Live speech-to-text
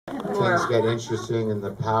things get interesting in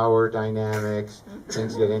the power dynamics.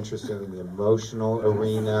 Things get interesting in the emotional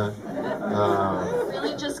arena.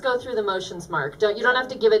 Really just go through the motions, Mark. You don't have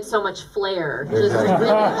to give it so much flair.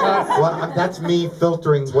 Well, that's me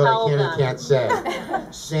filtering what I can and can't say.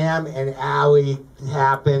 Sam and Allie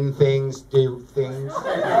happen things, do things.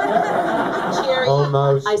 Cherry,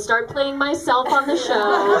 almost. I start playing myself on the show,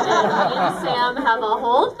 and me and Sam have a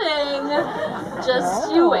whole thing.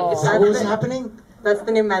 Just you wait. Is that what was happening? That's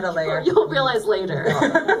the new meta layer. You'll realize later.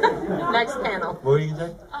 Next panel. What were you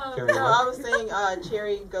saying? No, I was saying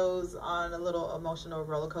Cherry goes on a little emotional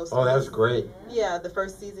roller coaster. Oh, that was great. Yeah, the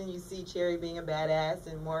first season you see Cherry being a badass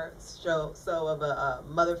and more so of a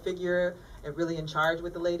mother figure and really in charge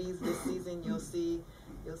with the ladies. This season you'll see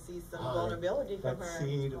some vulnerability from her.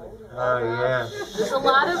 Oh yeah. There's a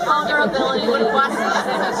lot of vulnerability.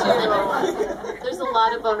 There's a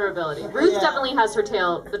lot of vulnerability. Ruth definitely has her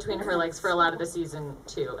tail between her legs for a lot of the season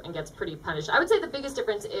too, and gets pretty punished. I would say the biggest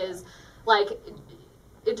difference is, like,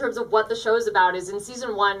 in terms of what the show is about, is in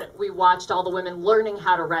season 1 we watched all the women learning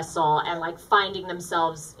how to wrestle and like finding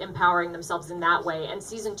themselves, empowering themselves in that way, and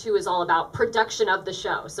season 2 is all about production of the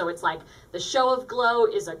show. So it's like the show of Glow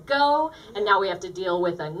is a go, and now we have to deal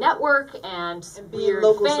with a network and weird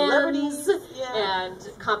local fans celebrities and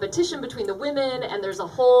competition between the women, and there's a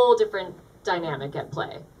whole different dynamic at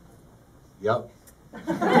play. Yep. Thank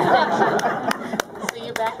you. See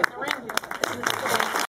you back in the ring.